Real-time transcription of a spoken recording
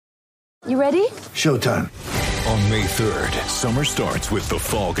You ready? Showtime. On May 3rd, summer starts with The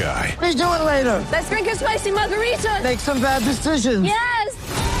Fall Guy. Let's do it later. Let's drink a spicy margarita. Make some bad decisions.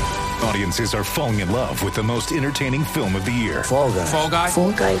 Yes! Audiences are falling in love with the most entertaining film of the year. Fall Guy. Fall Guy?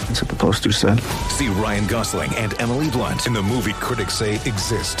 Fall Guy. That's what the poster said. See Ryan Gosling and Emily Blunt in the movie critics say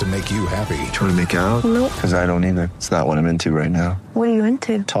exists to make you happy. Trying to make it out? Nope. Because I don't either. It's not what I'm into right now. What are you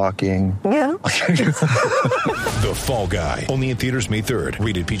into? Talking. Yeah. The Fall Guy. Only in theaters May 3rd.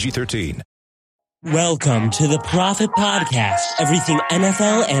 Rated PG-13. Welcome to the Prophet Podcast. Everything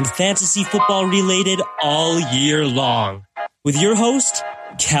NFL and fantasy football related all year long. With your host,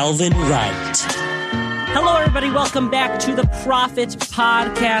 Calvin Wright. Hello, everybody. Welcome back to the Prophet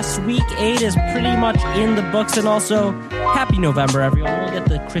Podcast. Week 8 is pretty much in the books. And also, happy November, everyone. We'll get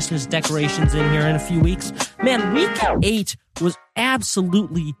the Christmas decorations in here in a few weeks. Man, week 8 was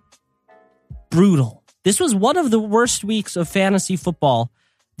absolutely brutal. This was one of the worst weeks of fantasy football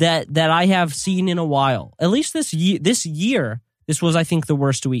that I have seen in a while. At least this year, this was, I think, the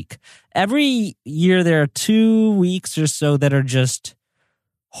worst week. Every year there are 2 weeks or so that are just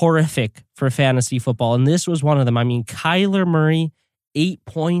horrific for fantasy football, and this was one of them. I mean, Kyler Murray, 8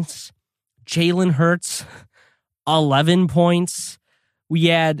 points. Jalen Hurts, 11 points. We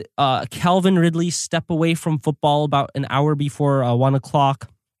had Calvin Ridley step away from football about an hour before 1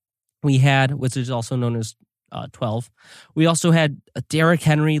 o'clock. We had, which is also known as 12. We also had Derrick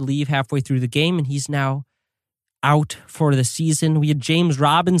Henry leave halfway through the game, and he's now out for the season. We had James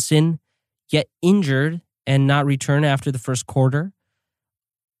Robinson get injured and not return after the first quarter.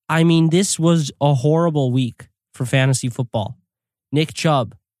 I mean, this was a horrible week for fantasy football. Nick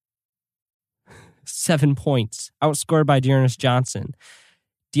Chubb, 7 points, outscored by Dearness Johnson.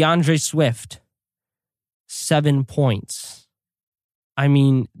 DeAndre Swift, 7 points. I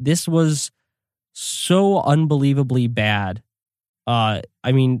mean, this was so unbelievably bad. I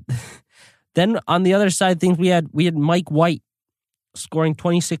mean, then on the other side of things, we had Mike White scoring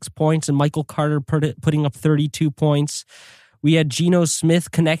 26 points and Michael Carter putting up 32 points. We had Geno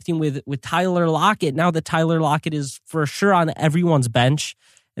Smith connecting with Tyler Lockett. Now that Tyler Lockett is for sure on everyone's bench,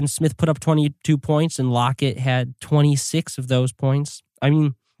 and Smith put up 22 points and Lockett had 26 of those points. I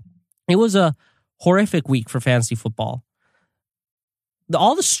mean, it was a horrific week for fantasy football.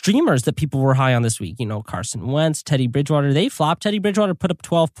 All the streamers that people were high on this week, Carson Wentz, Teddy Bridgewater, they flopped. Teddy Bridgewater put up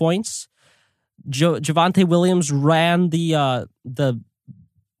 12 points. Javonte Williams ran the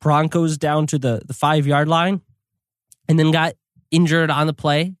Broncos down to the 5-yard line and then got injured on the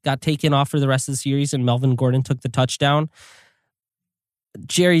play, got taken off for the rest of the series, and Melvin Gordon took the touchdown.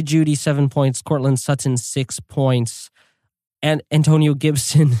 Jerry Jeudy, 7 points. Cortland Sutton, 6 points. And Antonio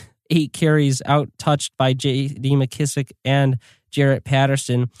Gibson, 8 carries, out-touched by J.D. McKissick and Jarrett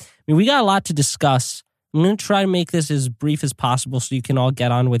Patterson. I mean, we got a lot to discuss. I'm going to try to make this as brief as possible so you can all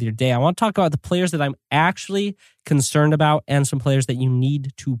get on with your day. I want to talk about the players that I'm actually concerned about and some players that you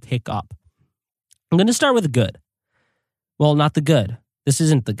need to pick up. I'm going to start with the good. Well, not the good. This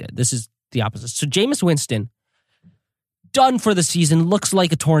isn't the good. This is the opposite. So Jameis Winston, done for the season, looks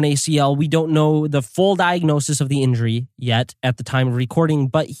like a torn ACL. We don't know the full diagnosis of the injury yet at the time of recording,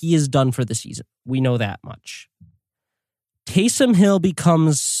 but he is done for the season. We know that much. Taysom Hill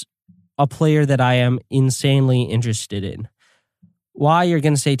becomes a player that I am insanely interested in. Why? You're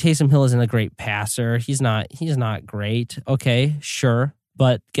going to say Taysom Hill isn't a great passer. He's not great. Okay, sure.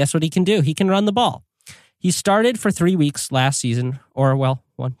 But guess what he can do? He can run the ball. He started for 3 weeks last season, or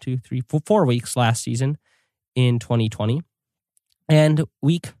 4 weeks last season in 2020. And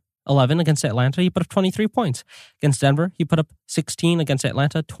week 11 against Atlanta, he put up 23 points. Against Denver, he put up 16. Against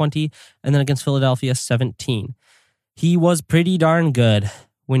Atlanta, 20. And then against Philadelphia, 17. He was pretty darn good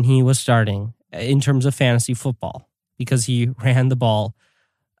when he was starting in terms of fantasy football because he ran the ball.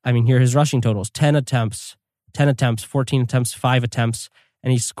 I mean, here are his rushing totals: 10 attempts, 14 attempts, 5 attempts,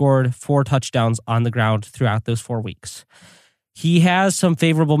 and he scored 4 touchdowns on the ground throughout those 4 weeks. He has some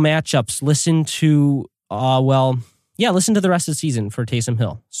favorable matchups. Listen to the rest of the season for Taysom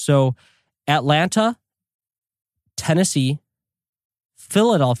Hill. So Atlanta, Tennessee,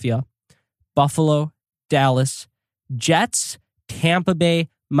 Philadelphia, Buffalo, Dallas, Jets, Tampa Bay,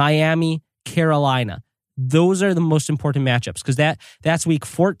 Miami, Carolina. Those are the most important matchups because that's week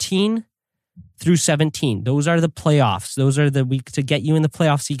 14 through 17. Those are the playoffs. Those are the week to get you in the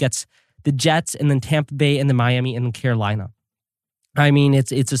playoffs. He gets the Jets and then Tampa Bay and then Miami and then Carolina. I mean, it's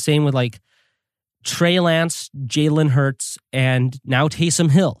the same with like Trey Lance, Jalen Hurts, and now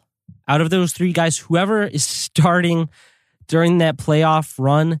Taysom Hill. Out of those 3 guys, whoever is starting during that playoff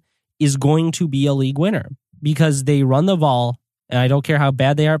run is going to be a league winner because they run the ball, and I don't care how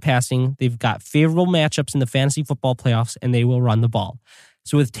bad they are passing. They've got favorable matchups in the fantasy football playoffs, and they will run the ball.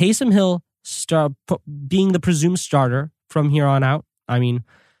 So with Taysom Hill being the presumed starter from here on out, I mean,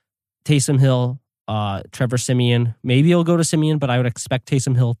 Taysom Hill, Trevor Siemian, maybe he'll go to Siemian, but I would expect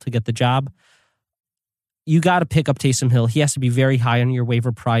Taysom Hill to get the job. You got to pick up Taysom Hill. He has to be very high on your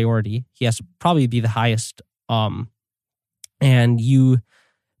waiver priority. He has to probably be the highest. And you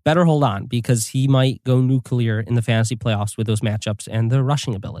better hold on because he might go nuclear in the fantasy playoffs with those matchups and the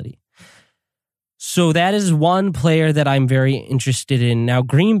rushing ability. So that is one player that I'm very interested in. Now,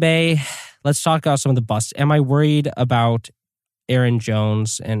 Green Bay, let's talk about some of the busts. Am I worried about Aaron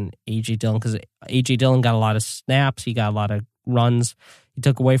Jones and A.J. Dillon? Because A.J. Dillon got a lot of snaps. He got a lot of runs. He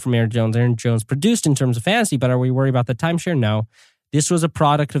took away from Aaron Jones. Aaron Jones produced in terms of fantasy, but are we worried about the timeshare? No. This was a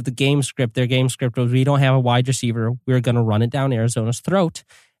product of the game script. Their game script was, we don't have a wide receiver. We're going to run it down Arizona's throat.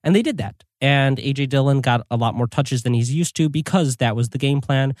 And they did that. And A.J. Dillon got a lot more touches than he's used to because that was the game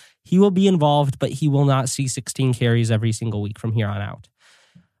plan. He will be involved, but he will not see 16 carries every single week from here on out.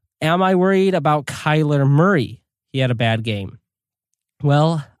 Am I worried about Kyler Murray? He had a bad game.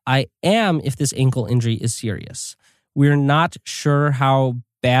 Well, I am if this ankle injury is serious. We're not sure how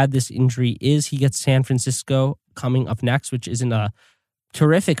bad this injury is. He gets San Francisco coming up next, which isn't a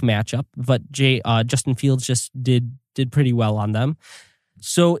terrific matchup, but Justin Fields just did pretty well on them.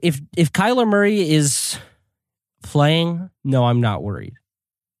 So if Kyler Murray is playing, no, I'm not worried.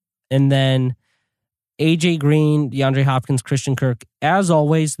 And then AJ Green, DeAndre Hopkins, Christian Kirk. As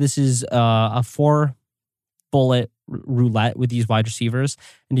always, this is a 4-bullet roulette with these wide receivers.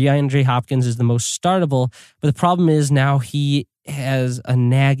 And DeAndre Hopkins is the most startable. But the problem is now he has a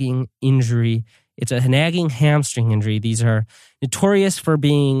nagging injury. It's a nagging hamstring injury. These are notorious for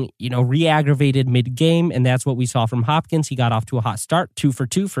being, re-aggravated mid-game, and that's what we saw from Hopkins. He got off to a hot start, 2 for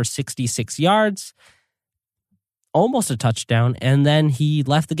 2 for 66 yards, almost a touchdown, and then he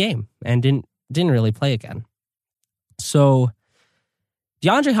left the game and didn't really play again. So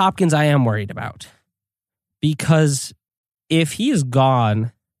DeAndre Hopkins I am worried about because if he is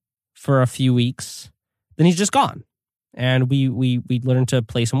gone for a few weeks, then he's just gone. And we learn to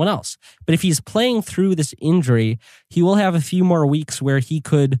play someone else. But if he's playing through this injury, he will have a few more weeks where he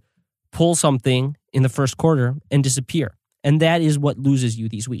could pull something in the first quarter and disappear. And that is what loses you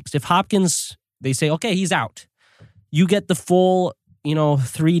these weeks. If Hopkins, they say, okay, he's out. You get the full,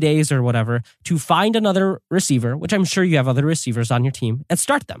 3 days or whatever to find another receiver, which I'm sure you have other receivers on your team, and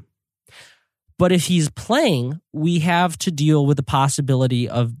start them. But if he's playing, we have to deal with the possibility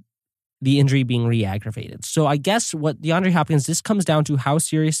of the injury being re-aggravated. So I guess what DeAndre Hopkins, this comes down to how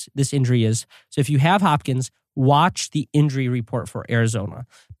serious this injury is. So if you have Hopkins, watch the injury report for Arizona.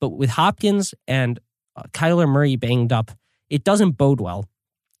 But with Hopkins and Kyler Murray banged up, it doesn't bode well.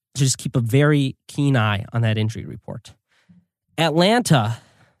 So just keep a very keen eye on that injury report. Atlanta,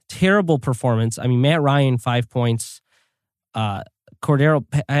 terrible performance. I mean, Matt Ryan, 5 points. Cordero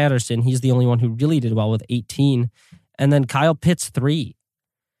Patterson, he's the only one who really did well with 18. And then Kyle Pitts, 3.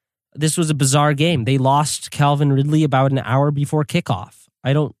 This was a bizarre game. They lost Calvin Ridley about an hour before kickoff.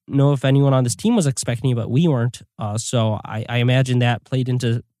 I don't know if anyone on this team was expecting it, but we weren't. So I imagine that played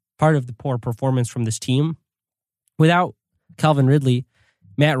into part of the poor performance from this team. Without Calvin Ridley,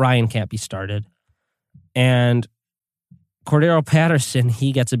 Matt Ryan can't be started. And Cordero Patterson,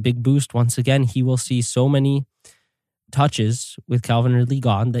 he gets a big boost once again. He will see so many touches with Calvin Ridley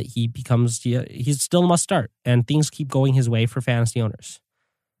gone that he's still a must start. And things keep going his way for fantasy owners.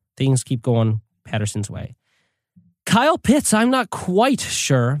 Things keep going Patterson's way. Kyle Pitts, I'm not quite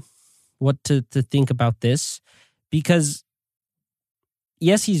sure what to think about this because,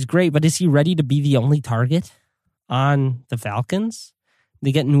 yes, he's great, but is he ready to be the only target on the Falcons?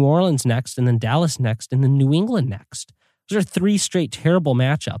 They get New Orleans next, and then Dallas next, and then New England next. Those are 3 straight terrible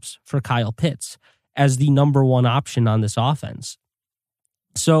matchups for Kyle Pitts as the number one option on this offense.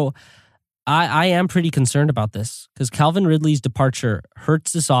 So I am pretty concerned about this because Calvin Ridley's departure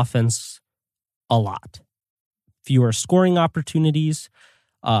hurts this offense a lot. Fewer scoring opportunities.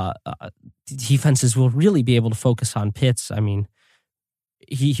 Defenses will really be able to focus on Pitts. I mean,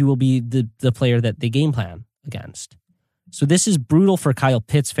 he will be the player that they game plan against. So this is brutal for Kyle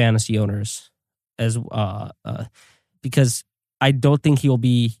Pitts fantasy owners because I don't think he will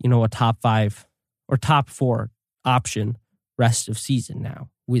be, a top 5 or top 4 option rest of season now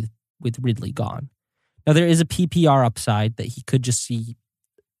with Ridley gone. Now, there is a PPR upside that he could just see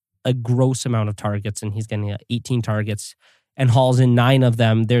a gross amount of targets, and he's getting 18 targets and hauls in 9 of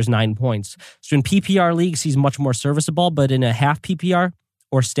them. There's 9 points. So in PPR leagues, he's much more serviceable, but in a half PPR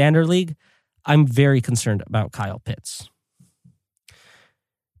or standard league, I'm very concerned about Kyle Pitts.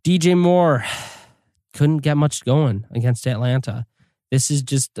 DJ Moore couldn't get much going against Atlanta. This is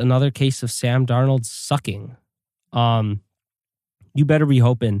just another case of Sam Darnold sucking. you better be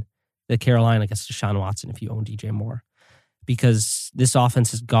hoping that Carolina gets Deshaun Watson if you own DJ Moore, because this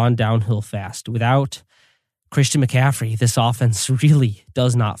offense has gone downhill fast. Without Christian McCaffrey, this offense really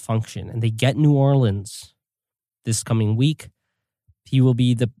does not function. And they get New Orleans this coming week. He will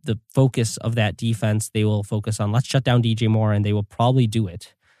be the focus of that defense. They will focus on, let's shut down DJ Moore, and they will probably do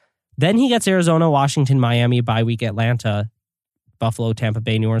it. Then he gets Arizona, Washington, Miami, bye week, Atlanta, Buffalo, Tampa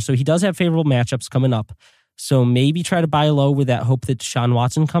Bay, New Orleans. So he does have favorable matchups coming up. So maybe try to buy low with that hope that Deshaun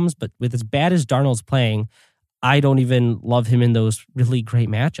Watson comes. But with as bad as Darnold's playing, I don't even love him in those really great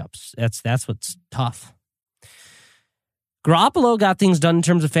matchups. That's what's tough. Garoppolo got things done in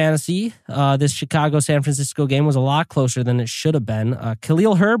terms of fantasy. This Chicago-San Francisco game was a lot closer than it should have been.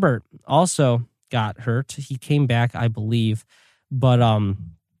 Khalil Herbert also got hurt. He came back, I believe. But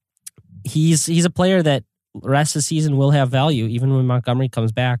he's a player that the rest of the season will have value, even when Montgomery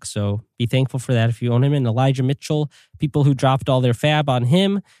comes back. So be thankful for that if you own him. And Elijah Mitchell, people who dropped all their fab on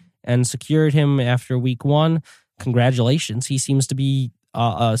him and secured him after week 1, congratulations. He seems to be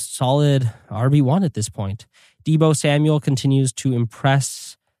a solid RB1 at this point. Deebo Samuel continues to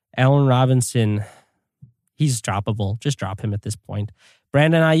impress. Allen Robinson, he's droppable. Just drop him at this point.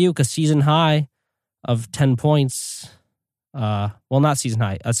 Brandon Ayuk, a season high of 10 points. Not season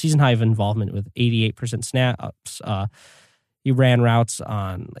high. A season high of involvement with 88% snaps. He ran routes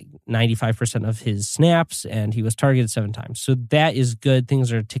on like 95% of his snaps, and he was targeted 7 times. So that is good.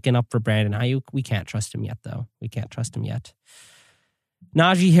 Things are ticking up for Brandon Ayuk. We can't trust him yet, though.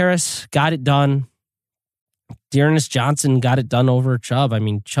 Najee Harris got it done. Dearness Johnson got it done over Chubb. I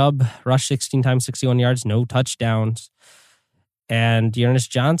mean, Chubb rushed 16 times, 61 yards, no touchdowns. And Dearness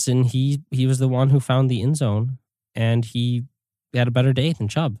Johnson, he was the one who found the end zone, and he had a better day than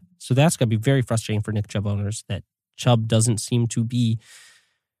Chubb. So that's going to be very frustrating for Nick Chubb owners that Chubb doesn't seem to be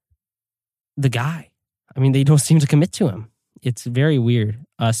the guy. I mean, they don't seem to commit to him. It's very weird.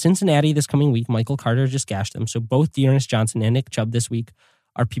 Cincinnati this coming week, Michael Carter just gashed them. So both Dearness Johnson and Nick Chubb this week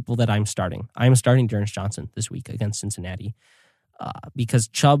are people that I'm starting. I'm starting Dearness Johnson this week against Cincinnati because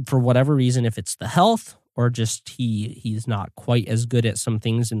Chubb, for whatever reason, if it's the health or just he's not quite as good at some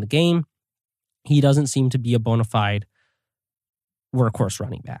things in the game, he doesn't seem to be a bona fide workhorse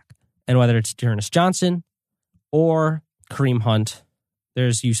running back. And whether it's Dearness Johnson or Kareem Hunt,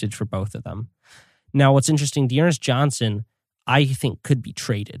 there's usage for both of them. Now, what's interesting, Dearness Johnson, I think, could be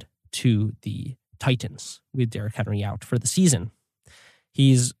traded to the Titans with Derrick Henry out for the season.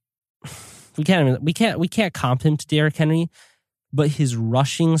 We can't comp him to Derrick Henry, but his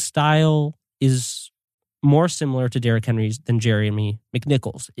rushing style is more similar to Derrick Henry's than Jeremy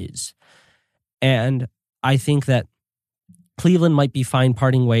McNichols is. And I think that Cleveland might be fine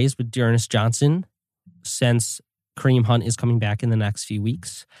parting ways with Dearness Johnson since Kareem Hunt is coming back in the next few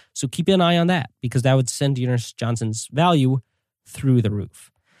weeks. So keep an eye on that because that would send Dearness Johnson's value through the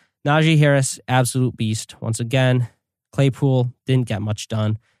roof. Najee Harris, absolute beast. Once again, Claypool didn't get much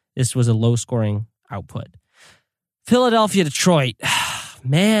done. This was a low-scoring output. Philadelphia, Detroit.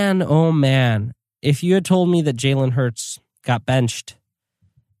 Man, oh man. If you had told me that Jalen Hurts got benched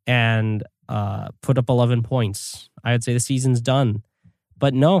and put up 11 points, I would say the season's done.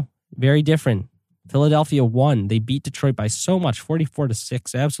 But no, very different. Philadelphia won. They beat Detroit by so much,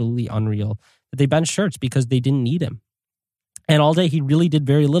 44-6. Absolutely unreal. That they benched Hurts because they didn't need him. And all day, he really did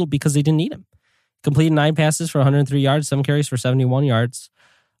very little because they didn't need him. Completed 9 passes for 103 yards, 7 carries for 71 yards.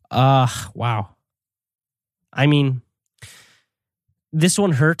 Wow. I mean, this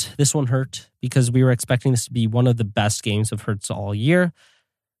one hurt because we were expecting this to be one of the best games of Hurts all year.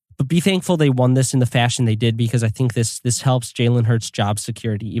 But be thankful they won this in the fashion they did because I think this helps Jalen Hurts' job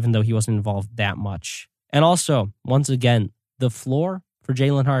security, even though he wasn't involved that much. And also, once again, the floor for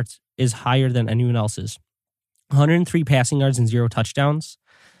Jalen Hurts is higher than anyone else's. 103 passing yards and 0 touchdowns.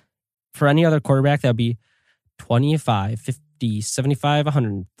 For any other quarterback, that would be 25, 50, 75,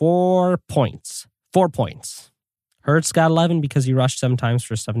 104 points. 4 points. Hurts got 11 because he rushed 7 times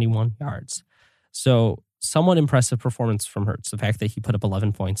for 71 yards. So somewhat impressive performance from Hurts, the fact that he put up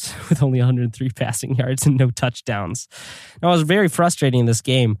 11 points with only 103 passing yards and no touchdowns. Now, what was very frustrating in this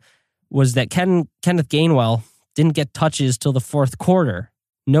game was that Kenneth Gainwell didn't get touches till the fourth quarter.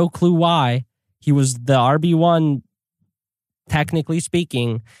 No clue why. He was the RB1, technically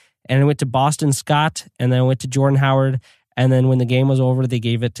speaking, and it went to Boston Scott, and then it went to Jordan Howard, and then when the game was over, they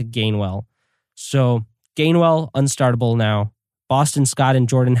gave it to Gainwell. So Gainwell, unstartable now. Boston Scott and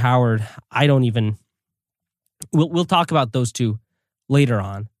Jordan Howard, I don't even... We'll talk about those two later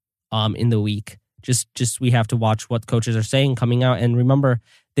on in the week. Just we have to watch what coaches are saying coming out. And remember,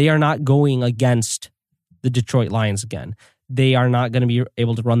 they are not going against the Detroit Lions again. They are not going to be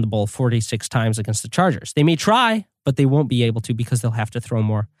able to run the ball 46 times against the Chargers. They may try. but they won't be able to because they'll have to throw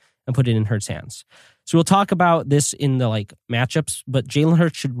more and put it in Hurts' hands. So we'll talk about this in the matchups, but Jalen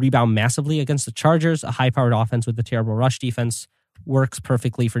Hurts should rebound massively against the Chargers. A high-powered offense with a terrible rush defense works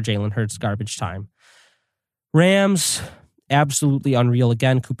perfectly for Jalen Hurts' garbage time. Rams, absolutely unreal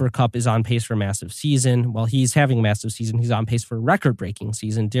again. Cooper Kupp is on pace for a massive season. While he's having a massive season, he's on pace for a record-breaking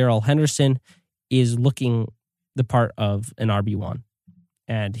season. Darrell Henderson is looking the part of an RB1,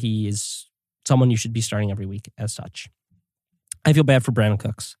 and he is someone you should be starting every week as such. I feel bad for Brandon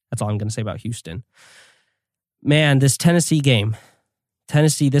Cooks. That's all I'm going to say about Houston. Man, this Tennessee game.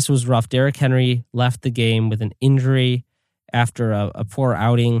 Tennessee, this was rough. Derrick Henry left the game with an injury after a poor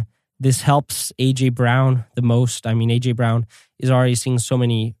outing. This helps A.J. Brown the most. I mean, A.J. Brown is already seeing so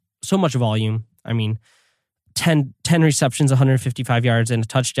much volume. I mean, 10 receptions, 155 yards, and a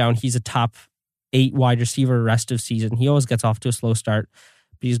touchdown. He's a top 8 wide receiver rest of season. He always gets off to a slow start,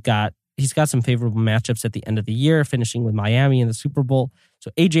 but he's got some favorable matchups at the end of the year, finishing with Miami in the Super Bowl.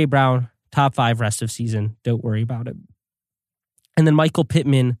 So A.J. Brown, top 5 rest of season. Don't worry about it. And then Michael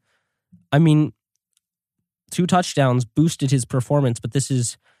Pittman, I mean, 2 touchdowns boosted his performance, but this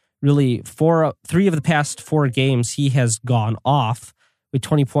is really 3 of the past 4 games he has gone off with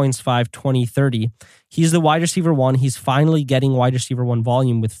 20 points, 5, 20, 30. He's the wide receiver 1. He's finally getting wide receiver 1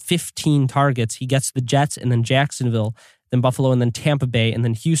 volume with 15 targets. He gets the Jets and then Jacksonville, then Buffalo, and then Tampa Bay, and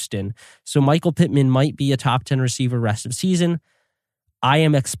then Houston. So Michael Pittman might be a top 10 receiver rest of season. I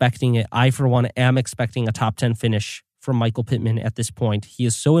am expecting it. I, for one, am expecting a top 10 finish from Michael Pittman at this point. He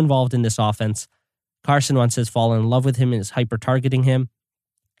is so involved in this offense. Carson Wentz has fallen in love with him and is hyper-targeting him.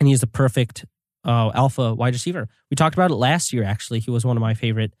 And he's the perfect alpha wide receiver. We talked about it last year, actually. He was one of my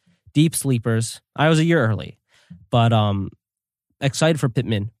favorite deep sleepers. I was a year early. But excited for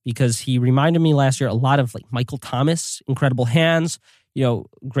Pittman because he reminded me last year a lot of Michael Thomas, incredible hands,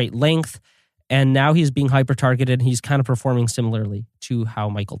 great length. And now he's being hyper-targeted. He's kind of performing similarly to how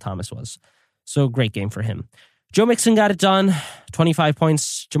Michael Thomas was. So great game for him. Joe Mixon got it done, 25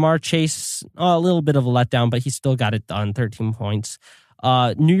 points. Jamar Chase, a little bit of a letdown, but he still got it done, 13 points.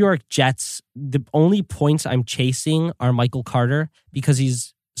 New York Jets, the only points I'm chasing are Michael Carter because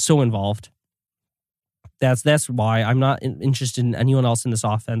he's so involved. That's why I'm not interested in anyone else in this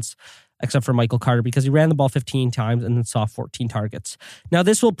offense except for Michael Carter because he ran the ball 15 times and then saw 14 targets. Now,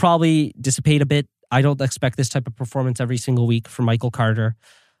 this will probably dissipate a bit. I don't expect this type of performance every single week for Michael Carter.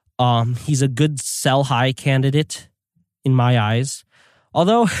 He's a good sell high candidate in my eyes.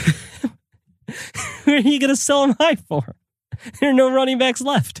 Although, who are you going to sell him high for? There are no running backs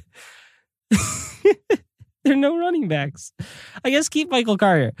left. There are no running backs. I guess keep Michael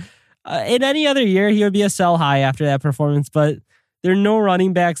Carter. In any other year, he would be a sell high after that performance, but there are no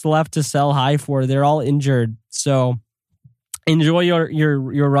running backs left to sell high for. They're all injured. So enjoy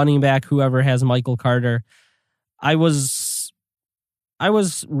your running back, whoever has Michael Carter. I was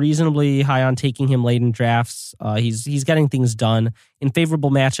reasonably high on taking him late in drafts. He's getting things done. In favorable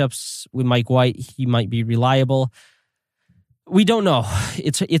matchups with Mike White, he might be reliable. We don't know.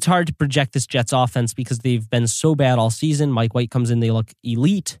 It's hard to project this Jets offense because they've been so bad all season. Mike White comes in, they look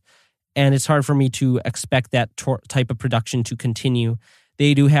elite, and it's hard for me to expect that type of production to continue.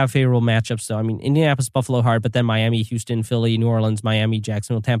 They do have favorable matchups, though. I mean, Indianapolis, Buffalo hard, but then Miami, Houston, Philly, New Orleans, Miami,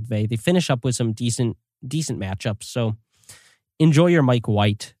 Jacksonville, Tampa Bay. They finish up with some decent matchups. So enjoy your Mike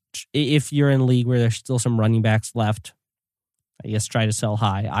White. If you're in a league where there's still some running backs left, I guess try to sell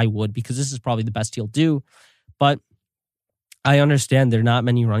high. I would, because this is probably the best he'll do. But I understand there are not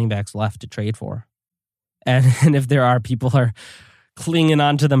many running backs left to trade for. And if there are, people are clinging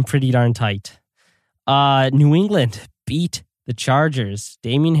onto them pretty darn tight. New England beat the Chargers.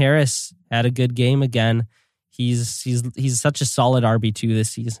 Damian Harris had a good game again. He's such a solid RB2 this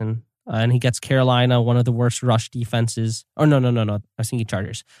season. And he gets Carolina, one of the worst rush defenses. Oh, no. I was thinking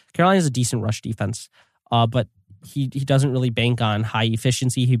Chargers. Carolina's a decent rush defense. But he doesn't really bank on high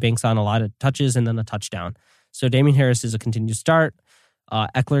efficiency. He banks on a lot of touches and then a touchdown. So Damian Harris is a continued start.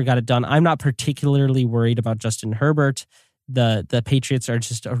 Eckler got it done. I'm not particularly worried about Justin Herbert. The Patriots are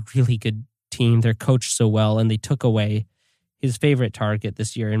just a really good team. They're coached so well, and they took away his favorite target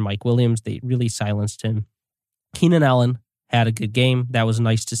this year in Mike Williams. They really silenced him. Keenan Allen had a good game. That was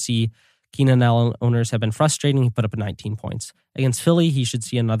nice to see. Keenan Allen owners have been frustrating. He put up 19 points. Against Philly, he should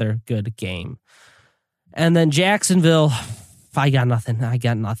see another good game. And then Jacksonville, I got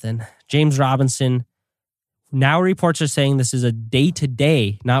nothing. James Robinson. Now reports are saying this is a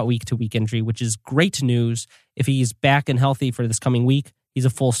day-to-day, not week-to-week injury, which is great news. If he's back and healthy for this coming week, he's a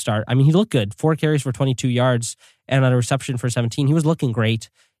full start. I mean, he looked good. 4 carries for 22 yards and a reception for 17. He was looking great.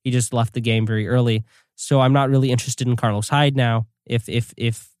 He just left the game very early. So I'm not really interested in Carlos Hyde now.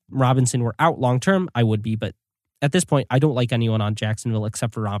 If Robinson were out long-term, I would be, but at this point, I don't like anyone on Jacksonville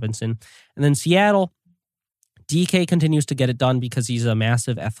except for Robinson. And then Seattle, DK continues to get it done because he's a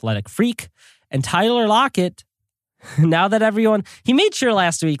massive athletic freak. And Tyler Lockett, now that he made sure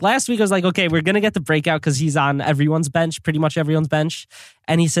last week I was like, okay, we're going to get the breakout because he's on everyone's bench, pretty much everyone's bench.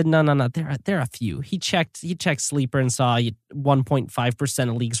 And he said, no, there are a few. He checked Sleeper and saw 1.5%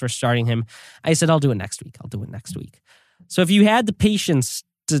 of leagues were starting him. I said, I'll do it next week. So if you had the patience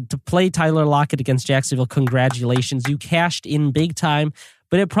to play Tyler Lockett against Jacksonville, congratulations. You cashed in big time,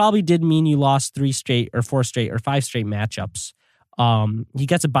 but it probably did mean you lost 3 straight or 4 straight or 5 straight matchups. He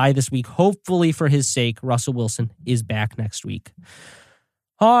gets a bye this week. Hopefully for his sake, Russell Wilson is back next week.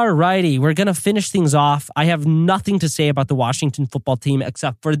 All righty, we're going to finish things off. I have nothing to say about the Washington football team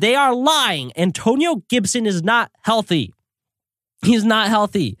except for they are lying. Antonio Gibson is not healthy. He's not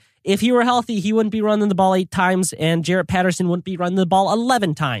healthy. If he were healthy, he wouldn't be running the ball 8 times, and Jarrett Patterson wouldn't be running the ball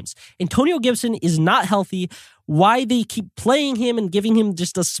 11 times. Antonio Gibson is not healthy. Why they keep playing him and giving him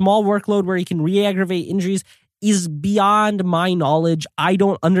just a small workload where he can re-aggravate injuries is beyond my knowledge. I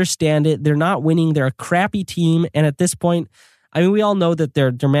don't understand it. They're not winning. They're a crappy team, and at this point, I mean, we all know that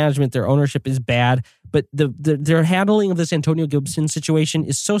their management, their ownership is bad, but their handling of this Antonio Gibson situation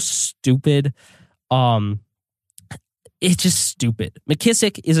is so stupid. It's just stupid.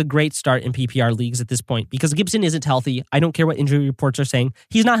 McKissick is a great start in PPR leagues at this point because Gibson isn't healthy. I don't care what injury reports are saying.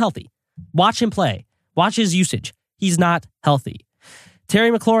 He's not healthy. Watch him play. Watch his usage. He's not healthy.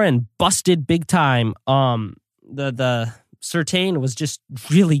 Terry McLaurin busted big time. The Surtain was just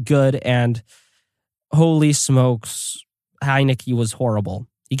really good, and holy smokes, Heineke was horrible.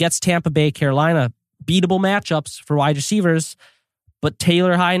 He gets Tampa Bay, Carolina, beatable matchups for wide receivers, but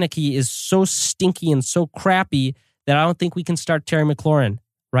Taylor Heineke is so stinky and so crappy that I don't think we can start Terry McLaurin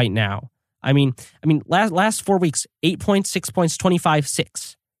right now. I mean, last 4 weeks, 8 points, 6 points, 25,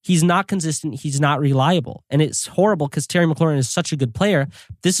 6. He's not consistent. He's not reliable. And it's horrible because Terry McLaurin is such a good player.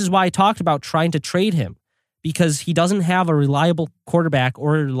 This is why I talked about trying to trade him, because he doesn't have a reliable quarterback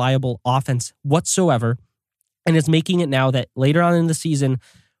or a reliable offense whatsoever. And it's making it now that later on in the season,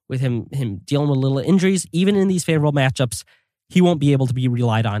 with him dealing with little injuries, even in these favorable matchups, he won't be able to be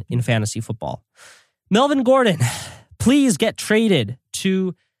relied on in fantasy football. Melvin Gordon, please get traded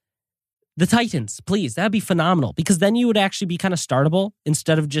to the Titans. Please, that'd be phenomenal, because then you would actually be kind of startable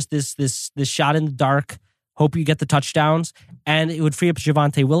instead of just this shot in the dark, hope you get the touchdowns, and it would free up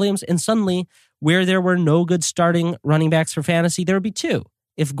Javonte Williams. And suddenly, where there were no good starting running backs for fantasy, there would be 2.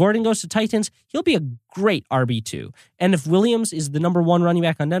 If Gordon goes to Titans, he'll be a great RB2. And if Williams is the number 1 running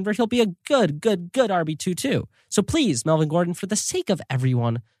back on Denver, he'll be a good RB2 too. So please, Melvin Gordon, for the sake of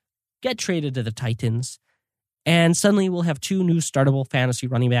everyone, get traded to the Titans. And suddenly we'll have 2 new startable fantasy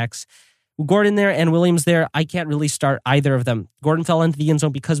running backs. Gordon there and Williams there, I can't really start either of them. Gordon fell into the end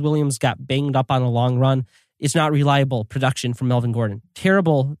zone because Williams got banged up on a long run. It's not reliable production from Melvin Gordon.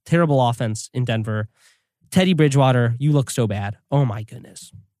 Terrible offense in Denver. Teddy Bridgewater, you look so bad. Oh my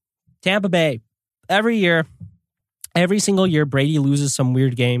goodness. Tampa Bay, every single year, Brady loses some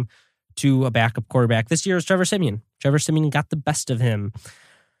weird game to a backup quarterback. This year is Trevor Siemian. Trevor Siemian got the best of him.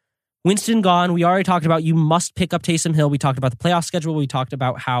 Winston gone. We already talked about you must pick up Taysom Hill. We talked about the playoff schedule. We talked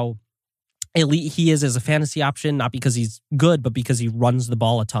about how elite he is as a fantasy option, not because he's good, but because he runs the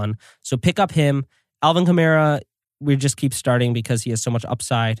ball a ton. So pick up him. Alvin Kamara, we just keep starting because he has so much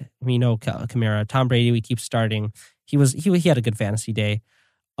upside. We know Kamara. Tom Brady, we keep starting. He had a good fantasy day.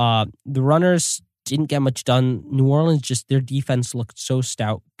 The runners didn't get much done. New Orleans, just their defense looked so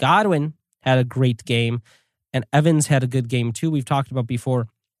stout. Godwin had a great game, and Evans had a good game too. We've talked about before.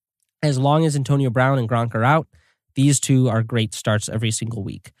 As long as Antonio Brown and Gronk are out, these 2 are great starts every single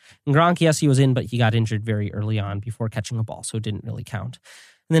week. And Gronk, yes, he was in, but he got injured very early on before catching a ball, so it didn't really count.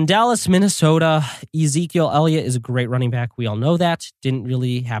 And then Dallas, Minnesota, Ezekiel Elliott is a great running back. We all know that. Didn't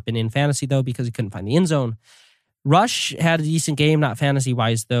really happen in fantasy, though, because he couldn't find the end zone. Rush had a decent game, not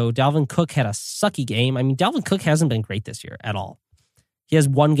fantasy-wise, though. Dalvin Cook had a sucky game. I mean, Dalvin Cook hasn't been great this year at all. He has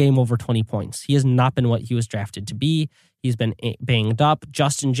 1 game over 20 points. He has not been what he was drafted to be. He's been banged up.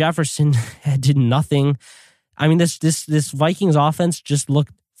 Justin Jefferson did nothing. I mean, this Vikings offense just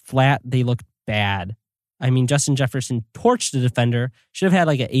looked flat. They looked bad. I mean, Justin Jefferson torched the defender. Should have had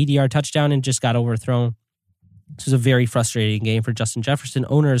like an 80-yard touchdown and just got overthrown. This was a very frustrating game for Justin Jefferson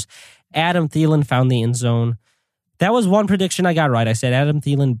owners. Adam Thielen found the end zone. That was one prediction I got right. I said Adam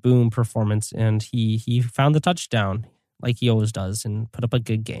Thielen, boom, performance. And he found the touchdown like he always does and put up a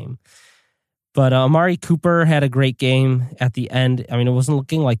good game. But Amari Cooper had a great game at the end. I mean, it wasn't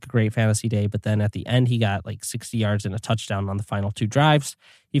looking like a great fantasy day, but then at the end, he got like 60 yards and a touchdown on the final 2 drives.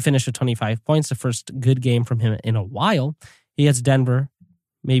 He finished with 25 points, the first good game from him in a while. He gets Denver.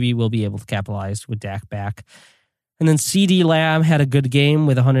 Maybe we'll be able to capitalize with Dak back. And then CeeDee Lamb had a good game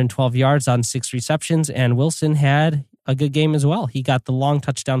with 112 yards on 6 receptions, and Wilson had a good game as well. He got the long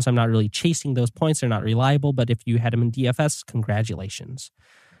touchdowns. I'm not really chasing those points. They're not reliable, but if you had him in DFS, congratulations.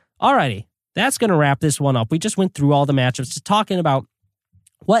 Alrighty, that's going to wrap this one up. We just went through all the matchups, just talking about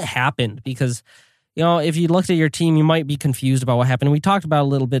what happened, because if you looked at your team, you might be confused about what happened. We talked about a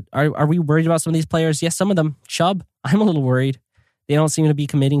little bit. Are we worried about some of these players? Yes, some of them. Chubb, I'm a little worried. They don't seem to be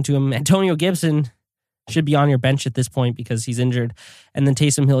committing to him. Antonio Gibson should be on your bench at this point because he's injured. And then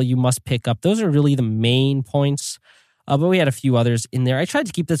Taysom Hill, you must pick up. Those are really the main points. But we had a few others in there. I tried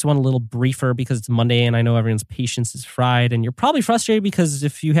to keep this one a little briefer because it's Monday and I know everyone's patience is fried. And you're probably frustrated because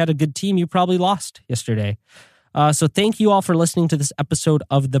if you had a good team, you probably lost yesterday. So thank you all for listening to this episode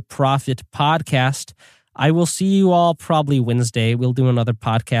of the Profit Podcast. I will see you all probably Wednesday. We'll do another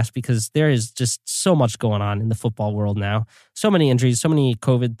podcast because there is just so much going on in the football world now. So many injuries, so many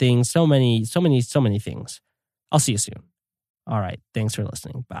COVID things, so many things. I'll see you soon. All right. Thanks for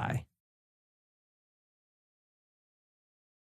listening. Bye.